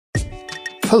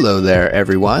Hello there,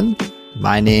 everyone.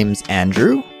 My name's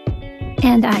Andrew.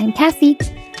 And I'm Cassie.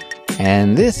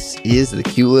 And this is the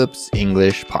Culips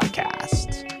English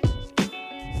Podcast.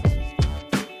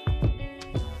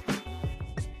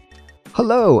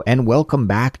 Hello, and welcome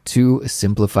back to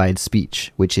Simplified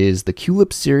Speech, which is the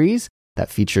Culips series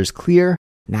that features clear,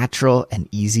 natural, and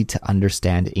easy to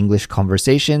understand English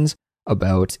conversations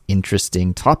about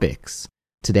interesting topics.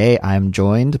 Today, I'm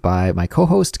joined by my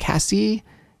co-host, Cassie.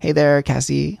 Hey there,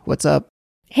 Cassie. What's up?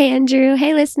 Hey, Andrew.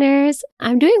 Hey, listeners.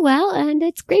 I'm doing well, and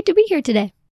it's great to be here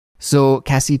today. So,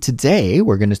 Cassie, today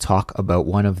we're going to talk about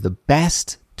one of the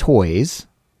best toys,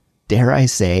 dare I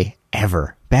say,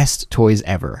 ever. Best toys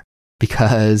ever.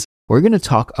 Because we're going to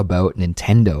talk about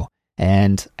Nintendo.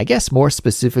 And I guess more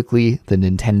specifically, the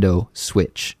Nintendo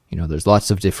Switch. You know, there's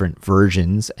lots of different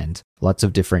versions and lots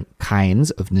of different kinds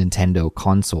of Nintendo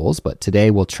consoles, but today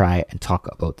we'll try and talk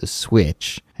about the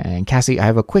Switch. And Cassie, I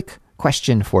have a quick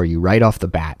question for you right off the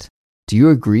bat. Do you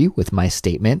agree with my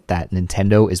statement that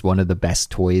Nintendo is one of the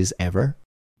best toys ever?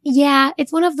 Yeah,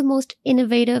 it's one of the most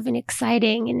innovative and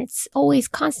exciting, and it's always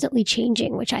constantly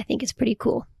changing, which I think is pretty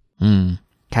cool.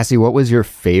 Cassie, what was your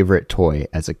favorite toy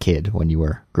as a kid when you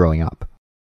were growing up?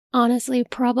 Honestly,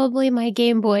 probably my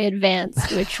Game Boy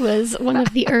Advance, which was one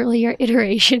of the earlier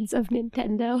iterations of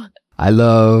Nintendo. I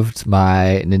loved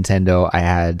my Nintendo. I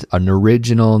had an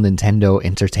original Nintendo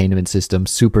Entertainment System,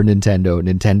 Super Nintendo,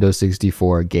 Nintendo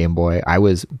 64, Game Boy. I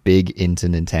was big into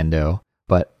Nintendo,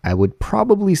 but I would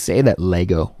probably say that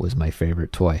Lego was my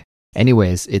favorite toy.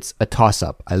 Anyways, it's a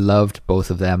toss-up. I loved both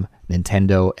of them,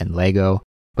 Nintendo and Lego.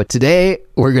 But today,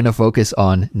 we're going to focus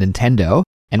on Nintendo,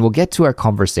 and we'll get to our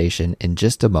conversation in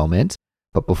just a moment.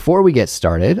 But before we get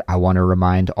started, I want to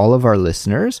remind all of our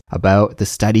listeners about the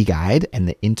study guide and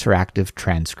the interactive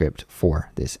transcript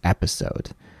for this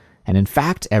episode. And in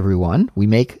fact, everyone, we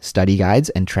make study guides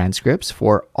and transcripts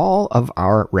for all of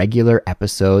our regular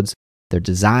episodes. They're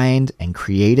designed and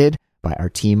created by our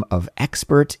team of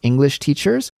expert English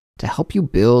teachers to help you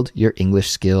build your English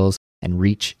skills and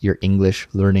reach your English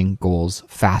learning goals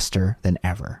faster than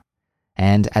ever.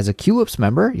 And as a Culips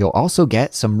member, you'll also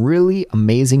get some really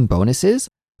amazing bonuses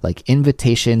like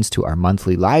invitations to our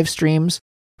monthly live streams,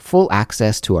 full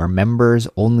access to our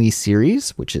members-only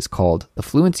series, which is called the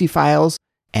Fluency Files,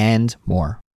 and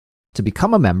more. To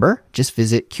become a member, just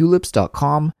visit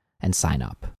culips.com and sign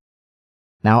up.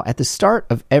 Now, at the start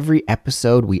of every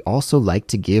episode, we also like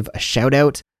to give a shout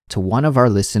out to one of our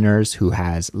listeners who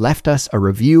has left us a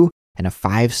review and a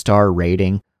 5-star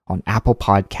rating on Apple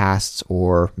Podcasts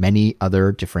or many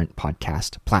other different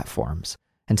podcast platforms.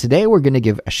 And today we're going to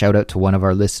give a shout out to one of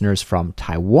our listeners from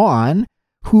Taiwan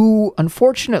who,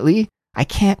 unfortunately, I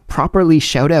can't properly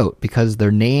shout out because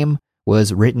their name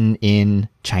was written in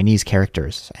Chinese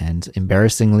characters. And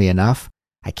embarrassingly enough,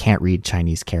 I can't read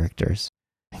Chinese characters.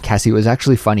 And Cassie, it was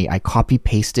actually funny. I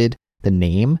copy-pasted the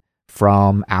name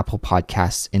from Apple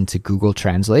Podcasts into Google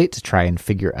Translate to try and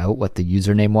figure out what the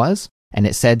username was. And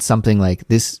it said something like,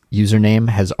 this username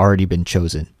has already been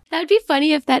chosen. That'd be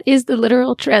funny if that is the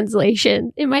literal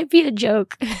translation. It might be a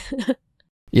joke.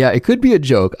 Yeah, it could be a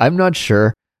joke. I'm not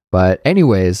sure. But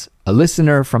anyways, a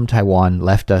listener from Taiwan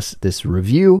left us this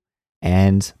review.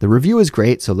 And the review is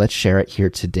great, so let's share it here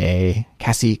today.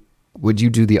 Cassie, would you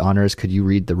do the honors? Could you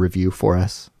read the review for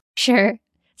us? Sure.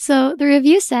 So the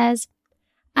review says,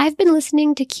 I've been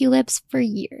listening to Culips for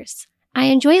years. I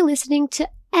enjoy listening to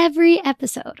every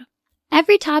episode.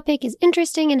 Every topic is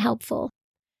interesting and helpful.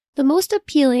 The most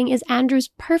appealing is Andrew's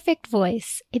perfect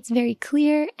voice. It's very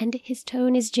clear and his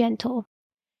tone is gentle.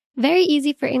 Very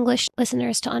easy for English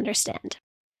listeners to understand.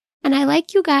 And I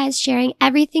like you guys sharing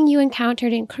everything you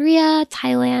encountered in Korea,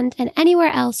 Thailand, and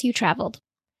anywhere else you traveled.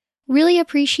 Really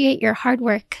appreciate your hard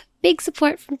work. Big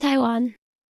support from Taiwan.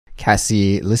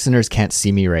 Cassie, listeners can't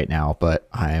see me right now, but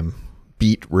I'm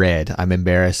beet red. I'm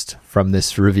embarrassed from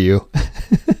this review.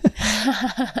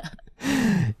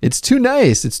 It's too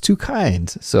nice. It's too kind.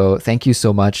 So thank you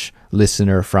so much,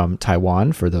 listener from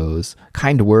Taiwan, for those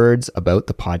kind words about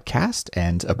the podcast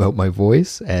and about my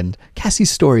voice and Cassie's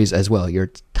stories as well. Your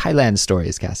Thailand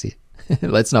stories, Cassie.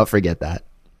 Let's not forget that.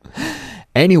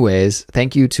 Anyways,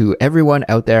 thank you to everyone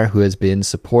out there who has been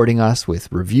supporting us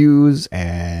with reviews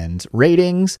and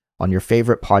ratings on your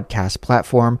favorite podcast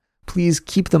platform. Please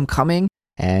keep them coming.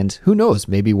 And who knows,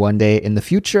 maybe one day in the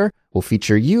future, we'll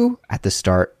feature you at the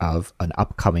start of an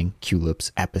upcoming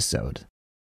Culips episode.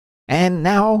 And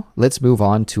now let's move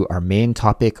on to our main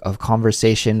topic of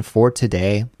conversation for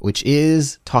today, which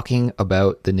is talking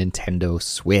about the Nintendo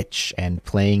Switch and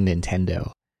playing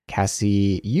Nintendo.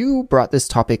 Cassie, you brought this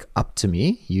topic up to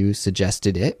me. You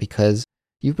suggested it because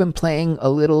you've been playing a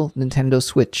little Nintendo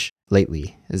Switch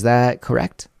lately. Is that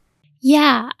correct?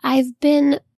 Yeah, I've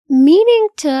been meaning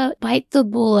to bite the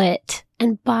bullet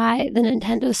and buy the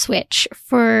Nintendo Switch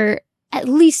for at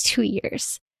least 2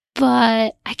 years.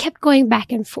 But I kept going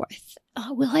back and forth.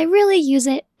 Will I really use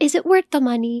it? Is it worth the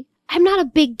money? I'm not a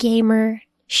big gamer.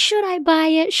 Should I buy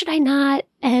it? Should I not?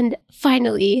 And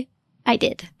finally, I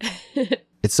did.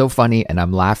 It's so funny, and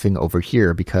I'm laughing over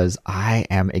here because I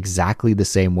am exactly the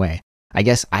same way. I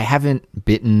guess I haven't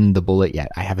bitten the bullet yet.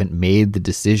 I haven't made the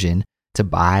decision to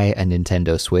buy a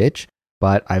Nintendo Switch,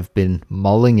 but I've been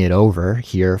mulling it over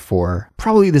here for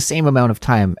probably the same amount of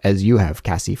time as you have,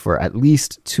 Cassie, for at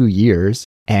least 2 years.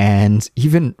 And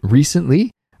even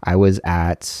recently, I was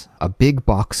at a big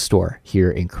box store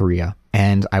here in Korea,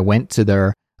 and I went to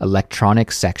their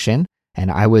electronics section, and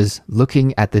I was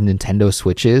looking at the Nintendo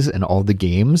Switches and all the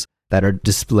games that are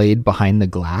displayed behind the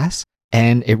glass.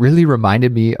 And it really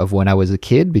reminded me of when I was a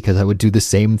kid, because I would do the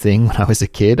same thing when I was a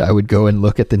kid. I would go and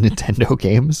look at the Nintendo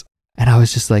games, and I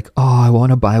was just like, oh, I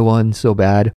want to buy one so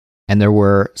bad. And there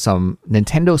were some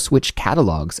Nintendo Switch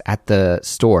catalogs at the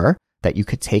store that you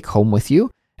could take home with you.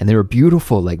 And they were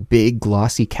beautiful, like big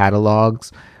glossy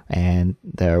catalogs. And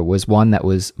there was one that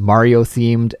was Mario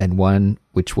themed and one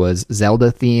which was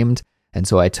Zelda themed. And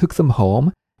so I took them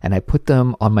home and I put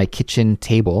them on my kitchen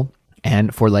table.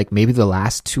 And for like maybe the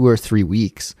last 2 or 3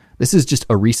 weeks, this is just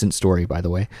a recent story, by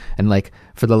the way. And like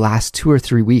for the last 2 or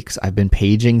 3 weeks, I've been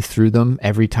paging through them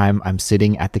every time I'm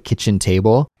sitting at the kitchen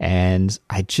table. And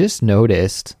I just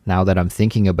noticed, now that I'm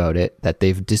thinking about it, that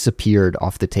they've disappeared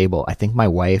off the table. I think my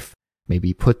wife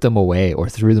maybe put them away or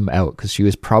threw them out because she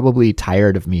was probably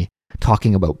tired of me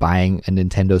talking about buying a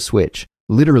Nintendo Switch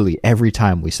literally every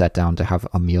time we sat down to have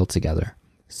a meal together.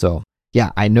 So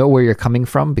yeah, I know where you're coming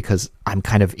from because I'm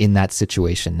kind of in that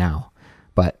situation now.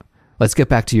 But let's get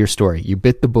back to your story. You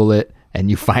bit the bullet and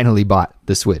you finally bought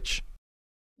the Switch.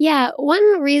 Yeah,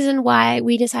 one reason why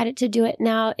we decided to do it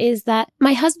now is that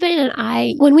my husband and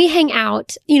I, when we hang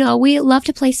out, we love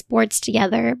to play sports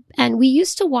together, and we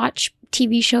used to watch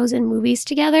TV shows and movies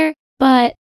together,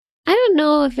 but I don't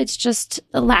know if it's just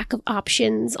a lack of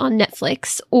options on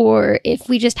Netflix or if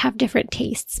we just have different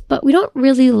tastes, but we don't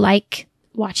really like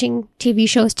watching TV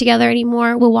shows together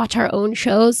anymore. We'll watch our own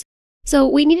shows. So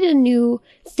we needed a new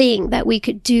thing that we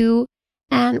could do.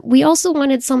 And we also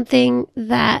wanted something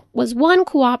that was, one,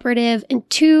 cooperative, and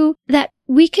two, that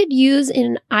we could use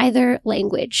in either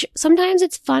language. Sometimes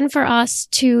it's fun for us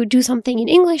to do something in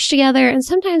English together, and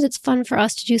sometimes it's fun for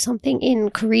us to do something in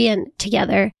Korean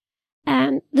together.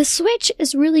 And the Switch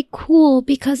is really cool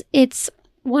because it's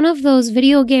one of those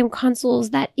video game consoles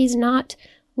that is not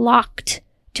locked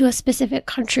to a specific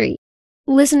country.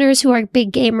 Listeners who are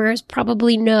big gamers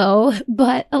probably know,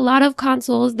 but a lot of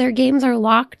consoles, their games are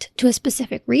locked to a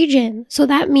specific region. So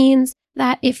that means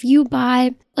that if you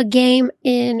buy a game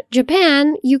in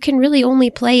Japan, you can really only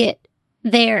play it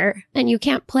there and you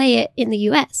can't play it in the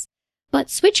US. But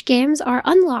Switch games are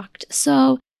unlocked,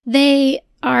 so they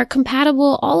are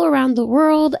compatible all around the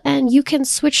world and you can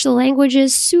switch the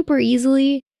languages super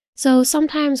easily. So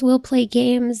sometimes we'll play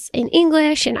games in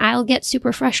English and I'll get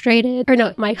super frustrated. Or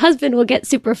no, my husband will get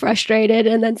super frustrated.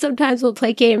 And then sometimes we'll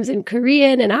play games in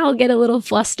Korean and I'll get a little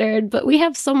flustered. But we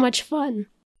have so much fun.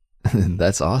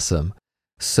 That's awesome.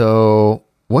 So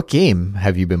what game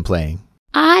have you been playing?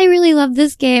 I really love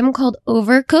this game called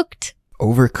Overcooked.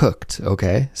 Overcooked.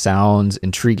 Okay. Sounds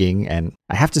intriguing. And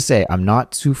I have to say, I'm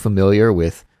not too familiar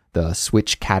with the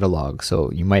Switch catalog,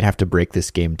 so you might have to break this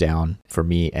game down for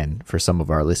me and for some of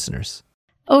our listeners.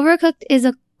 Overcooked is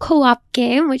a co-op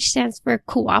game, which stands for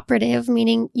cooperative,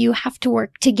 meaning you have to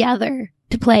work together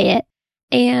to play it.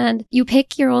 And you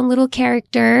pick your own little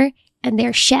character, and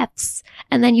they're chefs,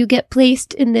 and then you get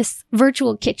placed in this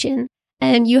virtual kitchen,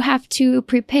 and you have to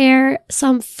prepare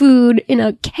some food in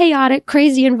a chaotic,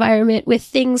 crazy environment with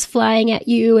things flying at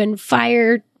you and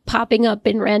fire popping up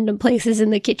in random places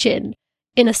in the kitchen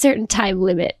in a certain time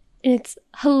limit. It's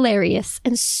hilarious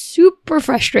and super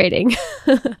frustrating.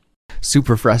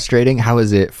 Super frustrating? How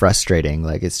is it frustrating?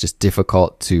 Like it's just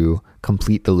difficult to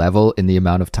complete the level in the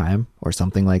amount of time or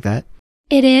something like that?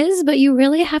 It is, but you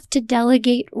really have to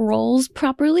delegate roles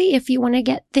properly if you want to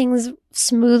get things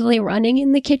smoothly running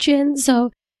in the kitchen.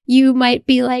 So you might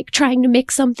be like trying to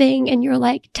mix something and you're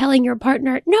like telling your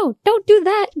partner, no, don't do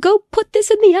that. Go put this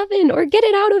in the oven or get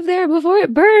it out of there before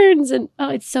it burns. And oh,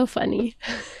 it's so funny.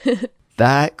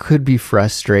 That could be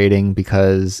frustrating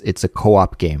because it's a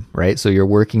co-op game, right? So you're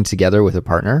working together with a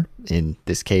partner. In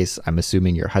this case, I'm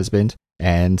assuming your husband.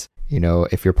 And,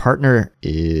 if your partner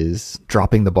is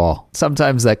dropping the ball,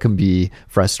 sometimes that can be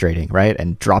frustrating, right?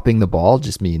 And dropping the ball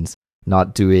just means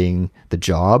not doing the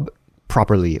job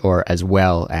properly or as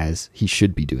well as he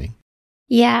should be doing.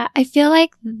 Yeah, I feel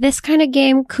like this kind of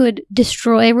game could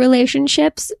destroy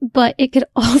relationships, but it could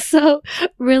also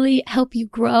really help you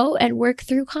grow and work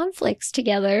through conflicts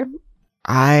together.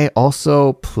 I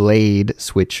also played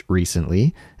Switch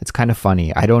recently. It's kind of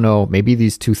funny. I don't know, maybe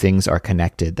these two things are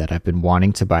connected, that I've been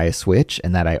wanting to buy a Switch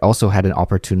and that I also had an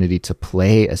opportunity to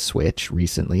play a Switch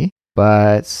recently.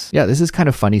 But yeah, this is kind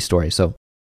of funny story. So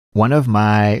one of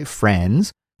my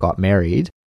friends got married,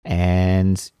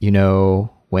 and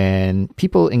when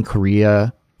people in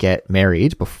Korea get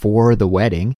married before the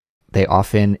wedding, they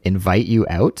often invite you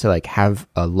out to like have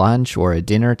a lunch or a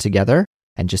dinner together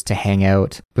and just to hang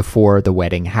out before the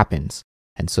wedding happens.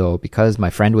 And so because my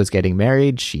friend was getting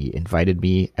married, she invited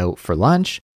me out for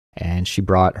lunch, and she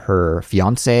brought her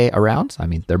fiance around. I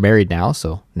mean, they're married now,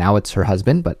 so now it's her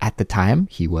husband, but at the time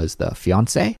he was the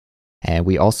fiance. And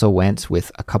we also went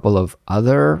with a couple of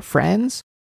other friends.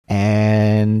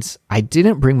 And I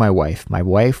didn't bring my wife. My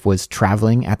wife was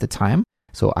traveling at the time,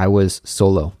 so I was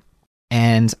solo.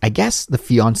 And I guess the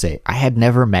fiance, I had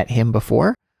never met him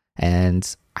before,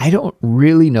 and I don't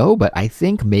really know, but I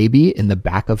think maybe in the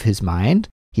back of his mind,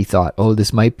 he thought, oh,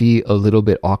 this might be a little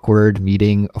bit awkward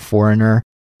meeting a foreigner.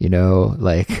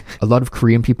 Like a lot of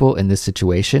Korean people in this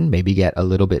situation maybe get a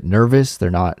little bit nervous.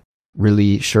 They're not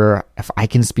really sure if I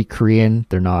can speak Korean.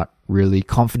 They're not really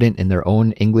confident in their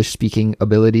own English speaking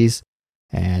abilities.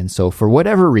 And so for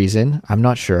whatever reason, I'm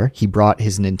not sure, he brought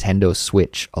his Nintendo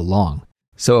Switch along.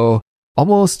 So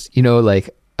almost, like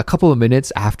a couple of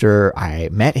minutes after I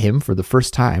met him for the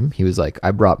first time, he was like,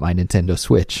 I brought my Nintendo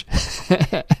Switch.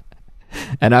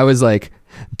 And I was like,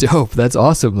 dope, that's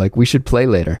awesome. Like, we should play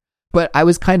later. But I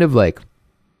was kind of like,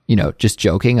 just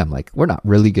joking. I'm like, we're not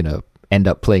really going to end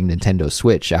up playing Nintendo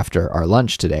Switch after our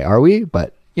lunch today, are we?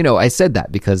 But I said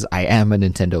that because I am a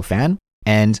Nintendo fan,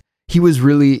 and he was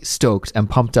really stoked and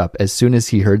pumped up. As soon as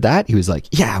he heard that, he was like,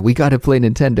 yeah, we got to play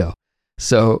Nintendo.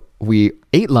 So we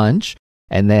ate lunch,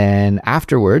 and then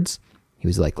afterwards, he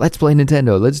was like, let's play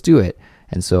Nintendo, let's do it.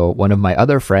 And so one of my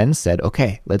other friends said,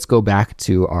 okay, let's go back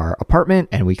to our apartment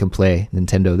and we can play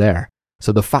Nintendo there.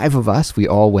 So the five of us, we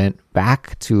all went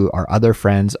back to our other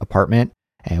friend's apartment,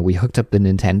 and we hooked up the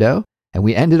Nintendo. And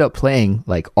we ended up playing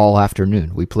like all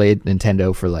afternoon. We played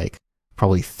Nintendo for like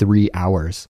probably 3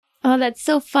 hours. Oh, that's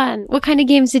so fun. What kind of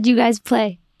games did you guys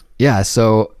play? Yeah,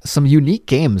 so some unique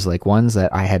games, like ones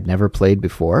that I had never played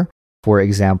before. For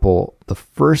example, the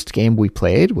first game we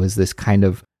played was this kind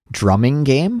of drumming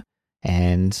game.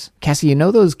 And Cassie,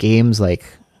 those games like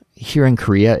here in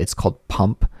Korea, it's called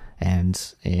Pump.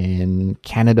 And in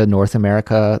Canada, North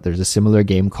America, there's a similar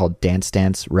game called Dance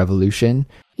Dance Revolution.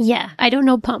 Yeah, I don't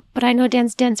know Pump, but I know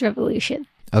Dance Dance Revolution.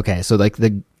 Okay, so like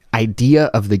the idea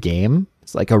of the game,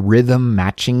 it's like a rhythm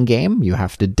matching game. You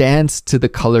have to dance to the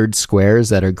colored squares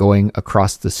that are going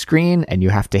across the screen, and you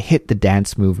have to hit the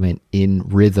dance movement in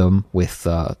rhythm with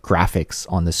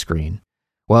graphics on the screen.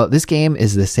 Well, this game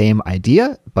is the same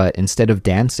idea, but instead of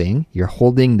dancing, you're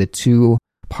holding the two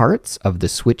parts of the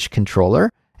Switch controller,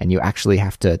 and you actually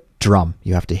have to drum.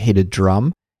 You have to hit a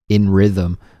drum in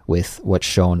rhythm with what's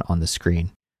shown on the screen.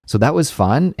 So that was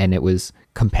fun, and it was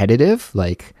competitive.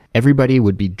 Like everybody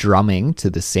would be drumming to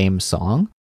the same song,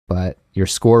 but your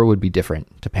score would be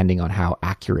different depending on how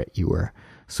accurate you were.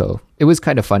 So it was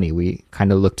kind of funny. We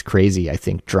kind of looked crazy, I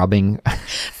think, drumming.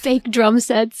 Fake drum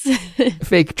sets.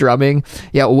 Fake drumming.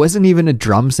 Yeah, it wasn't even a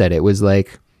drum set. It was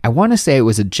like, I want to say it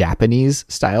was a Japanese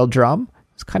style drum.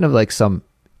 It's kind of like some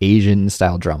Asian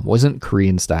style drum. Wasn't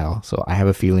Korean style. So I have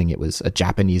a feeling it was a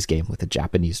Japanese game with a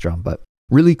Japanese drum, but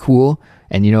really cool.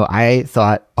 And, I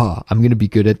thought, oh, I'm going to be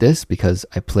good at this because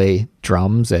I play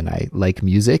drums and I like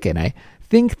music and I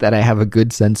think that I have a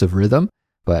good sense of rhythm,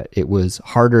 but it was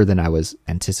harder than I was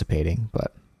anticipating.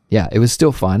 But yeah, it was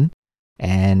still fun.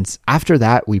 And after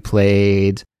that, we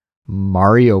played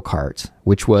Mario Kart,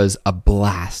 which was a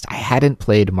blast. I hadn't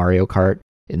played Mario Kart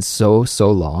in so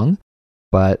long,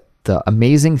 but the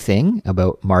amazing thing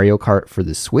about Mario Kart for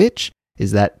the Switch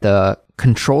is that the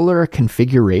controller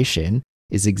configuration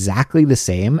is exactly the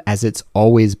same as it's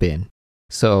always been.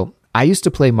 So I used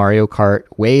to play Mario Kart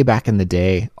way back in the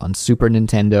day on Super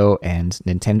Nintendo and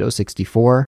Nintendo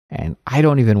 64, and I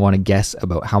don't even want to guess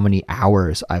about how many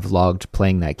hours I've logged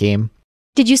playing that game.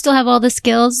 Did you still have all the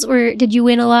skills, or did you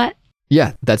win a lot?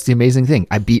 Yeah, that's the amazing thing.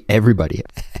 I beat everybody.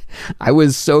 I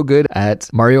was so good at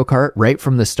Mario Kart right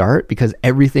from the start because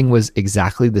everything was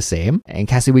exactly the same. And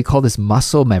Cassie, we call this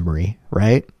muscle memory,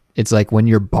 right? It's like when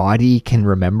your body can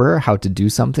remember how to do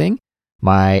something.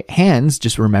 My hands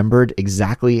just remembered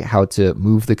exactly how to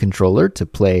move the controller to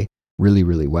play really,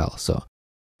 really well. So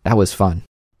that was fun.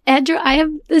 Andrew, I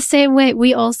am the same way.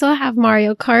 We also have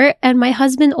Mario Kart, and my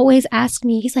husband always asks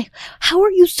me, he's like, how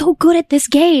are you so good at this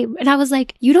game? And I was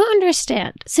like, you don't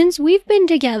understand. Since we've been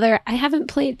together, I haven't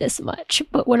played this much.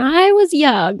 But when I was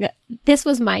young, this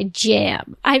was my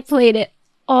jam. I played it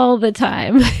all the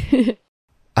time.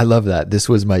 I love that. This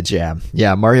was my jam.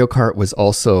 Yeah, Mario Kart was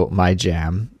also my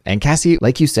jam. And Cassie,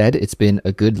 like you said, it's been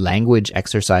a good language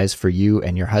exercise for you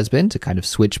and your husband to kind of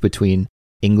switch between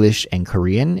English and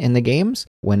Korean in the games.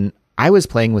 When I was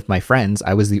playing with my friends,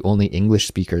 I was the only English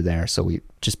speaker there, so we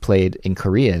just played in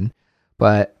Korean.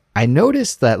 But I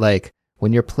noticed that like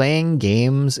when you're playing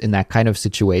games in that kind of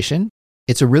situation,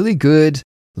 it's a really good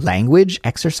language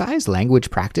exercise,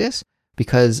 language practice,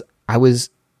 because I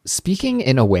was speaking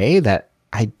in a way that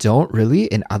I don't really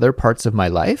in other parts of my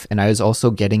life. And I was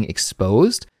also getting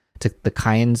exposed to the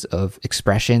kinds of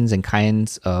expressions and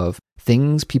kinds of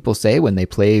things people say when they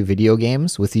play video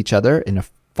games with each other in a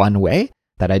fun way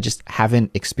that I just haven't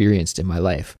experienced in my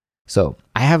life. So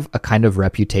I have a kind of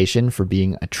reputation for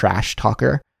being a trash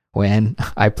talker when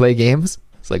I play games.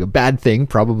 It's like a bad thing,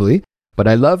 probably, but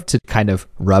I love to kind of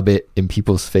rub it in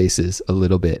people's faces a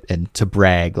little bit and to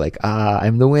brag like,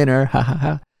 I'm the winner, ha ha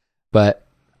ha. But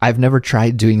I've never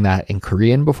tried doing that in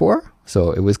Korean before.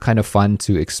 So it was kind of fun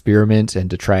to experiment and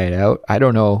to try it out. I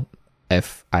don't know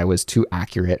if I was too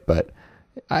accurate, but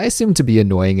I seemed to be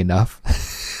annoying enough.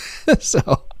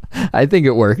 So I think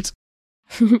it worked.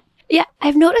 Yeah,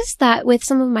 I've noticed that with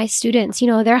some of my students,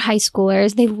 they're high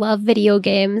schoolers, they love video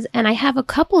games, and I have a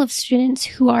couple of students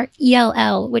who are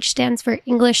ELL, which stands for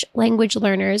English Language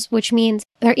Learners, which means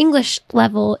their English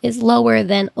level is lower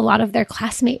than a lot of their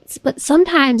classmates. But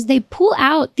sometimes they pull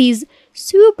out these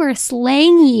super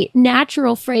slangy,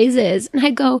 natural phrases, and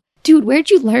I go, dude, where'd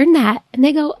you learn that? And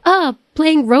they go,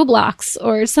 playing Roblox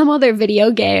or some other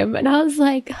video game. And I was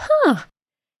like,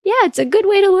 yeah, it's a good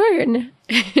way to learn.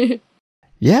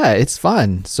 Yeah, it's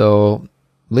fun. So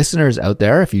listeners out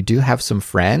there, if you do have some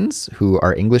friends who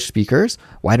are English speakers,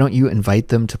 why don't you invite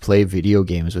them to play video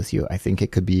games with you? I think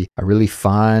it could be a really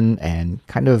fun and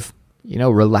kind of,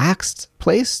 relaxed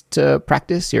place to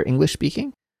practice your English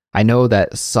speaking. I know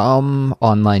that some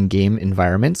online game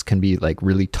environments can be like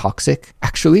really toxic,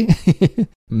 actually.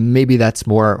 Maybe that's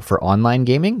more for online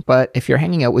gaming, but if you're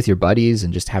hanging out with your buddies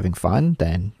and just having fun,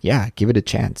 then yeah, give it a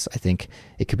chance. I think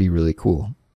it could be really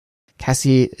cool.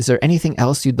 Cassie, is there anything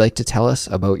else you'd like to tell us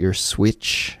about your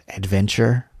Switch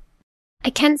adventure? I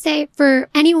can say for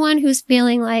anyone who's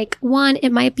feeling like, one,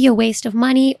 it might be a waste of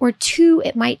money, or two,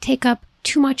 it might take up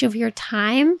too much of your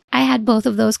time. I had both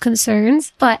of those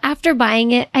concerns, but after buying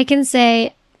it, I can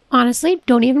say, honestly,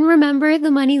 don't even remember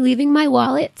the money leaving my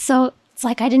wallet. So it's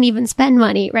like I didn't even spend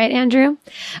money, right, Andrew?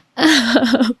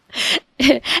 And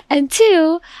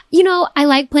two, I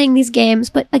like playing these games,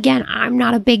 but again, I'm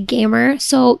not a big gamer.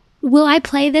 So will I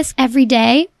play this every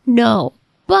day? No.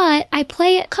 But I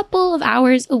play a couple of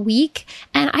hours a week,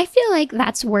 and I feel like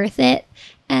that's worth it.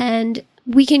 And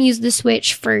we can use the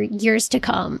Switch for years to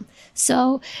come.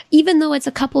 So even though it's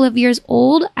a couple of years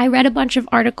old, I read a bunch of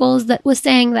articles that was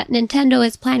saying that Nintendo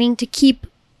is planning to keep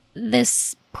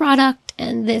this product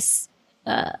and this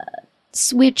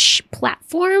Switch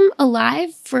platform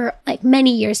alive for like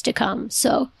many years to come.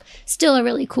 So still a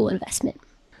really cool investment.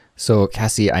 So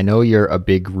Cassie, I know you're a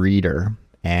big reader,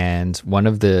 and one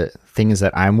of the things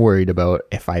that I'm worried about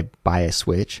if I buy a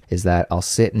Switch is that I'll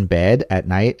sit in bed at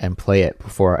night and play it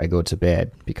before I go to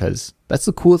bed, because that's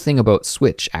the cool thing about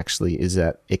Switch actually, is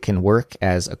that it can work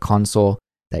as a console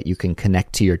that you can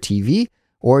connect to your TV,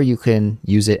 or you can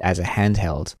use it as a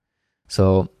handheld.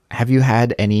 So have you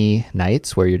had any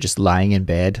nights where you're just lying in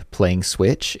bed playing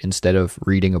Switch instead of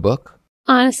reading a book?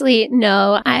 Honestly,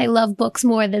 no. I love books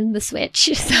more than the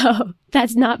Switch, so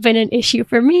that's not been an issue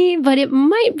for me, but it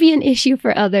might be an issue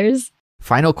for others.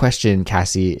 Final question,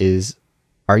 Cassie, is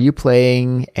are you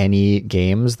playing any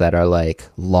games that are like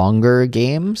longer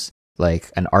games,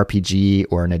 like an RPG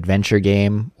or an adventure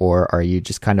game, or are you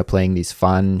just kind of playing these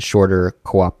fun, shorter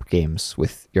co-op games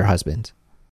with your husband?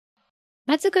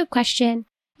 That's a good question.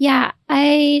 Yeah,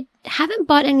 I haven't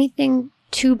bought anything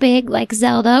too big like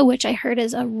Zelda, which I heard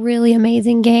is a really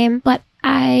amazing game, but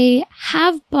I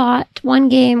have bought one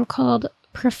game called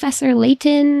Professor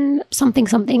Layton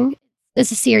something.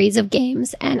 It's a series of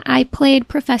games, and I played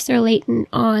Professor Layton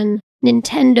on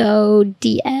Nintendo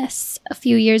DS a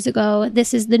few years ago.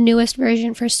 This is the newest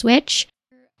version for Switch.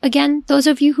 Again, those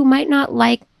of you who might not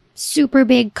like super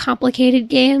big complicated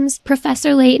games,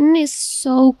 Professor Layton is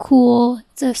so cool.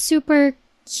 It's a super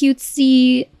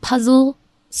cutesy puzzle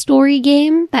story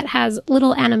game that has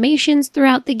little animations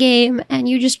throughout the game, and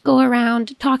you just go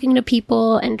around talking to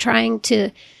people and trying to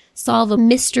solve a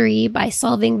mystery by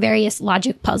solving various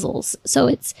logic puzzles. So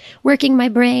it's working my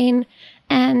brain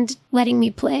and letting me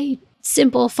play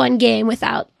simple, fun game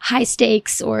without high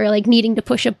stakes or like needing to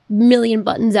push a million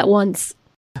buttons at once.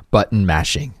 Button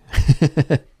mashing.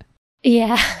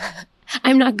 Yeah,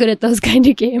 I'm not good at those kind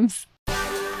of games.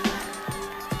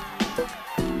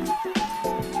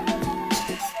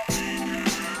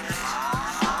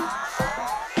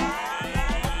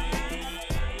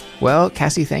 Well,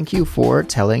 Cassie, thank you for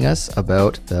telling us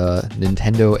about the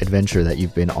Nintendo adventure that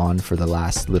you've been on for the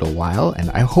last little while. And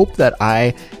I hope that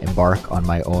I embark on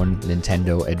my own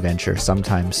Nintendo adventure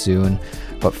sometime soon.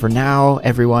 But for now,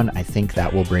 everyone, I think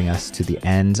that will bring us to the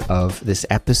end of this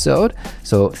episode.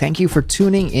 So thank you for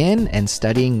tuning in and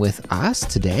studying with us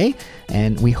today.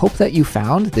 And we hope that you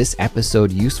found this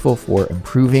episode useful for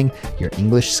improving your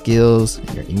English skills,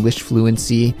 your English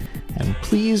fluency. And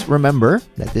please remember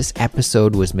that this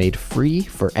episode was made free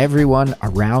for everyone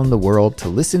around the world to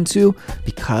listen to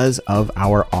because of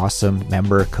our awesome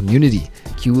member community.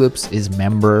 Culips is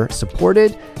member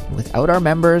supported. Without our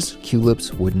members,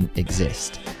 Culips wouldn't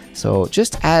exist. So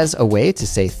just as a way to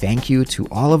say thank you to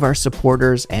all of our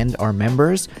supporters and our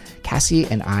members, Cassie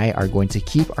and I are going to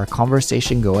keep our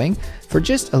conversation going for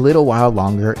just a little while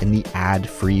longer in the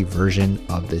ad-free version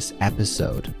of this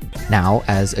episode. Now,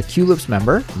 as a Culips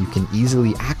member, you can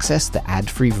easily access the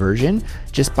ad-free version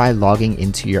just by logging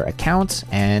into your account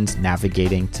and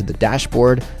navigating to the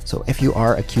dashboard. So if you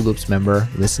are a Culips member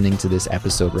listening to this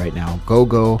episode right now,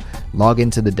 go log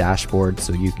into the dashboard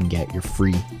so you can get your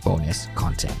free bonus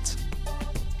content.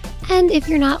 And if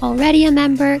you're not already a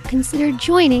member, consider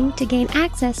joining to gain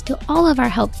access to all of our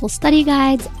helpful study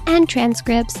guides and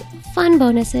transcripts, fun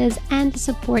bonuses, and to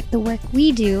support the work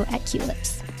we do at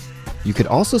Culips. You could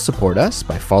also support us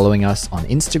by following us on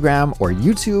Instagram or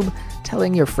YouTube,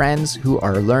 telling your friends who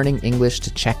are learning English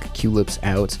to check Culips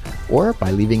out, or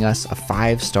by leaving us a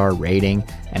 5-star rating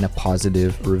and a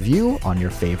positive review on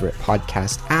your favorite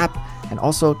podcast app. And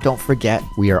also, don't forget,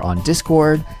 we are on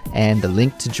Discord, and the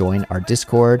link to join our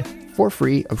Discord, for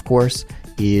free, of course,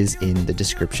 is in the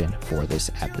description for this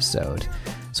episode.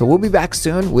 So we'll be back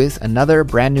soon with another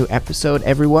brand new episode,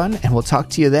 everyone, and we'll talk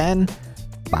to you then.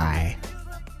 Bye.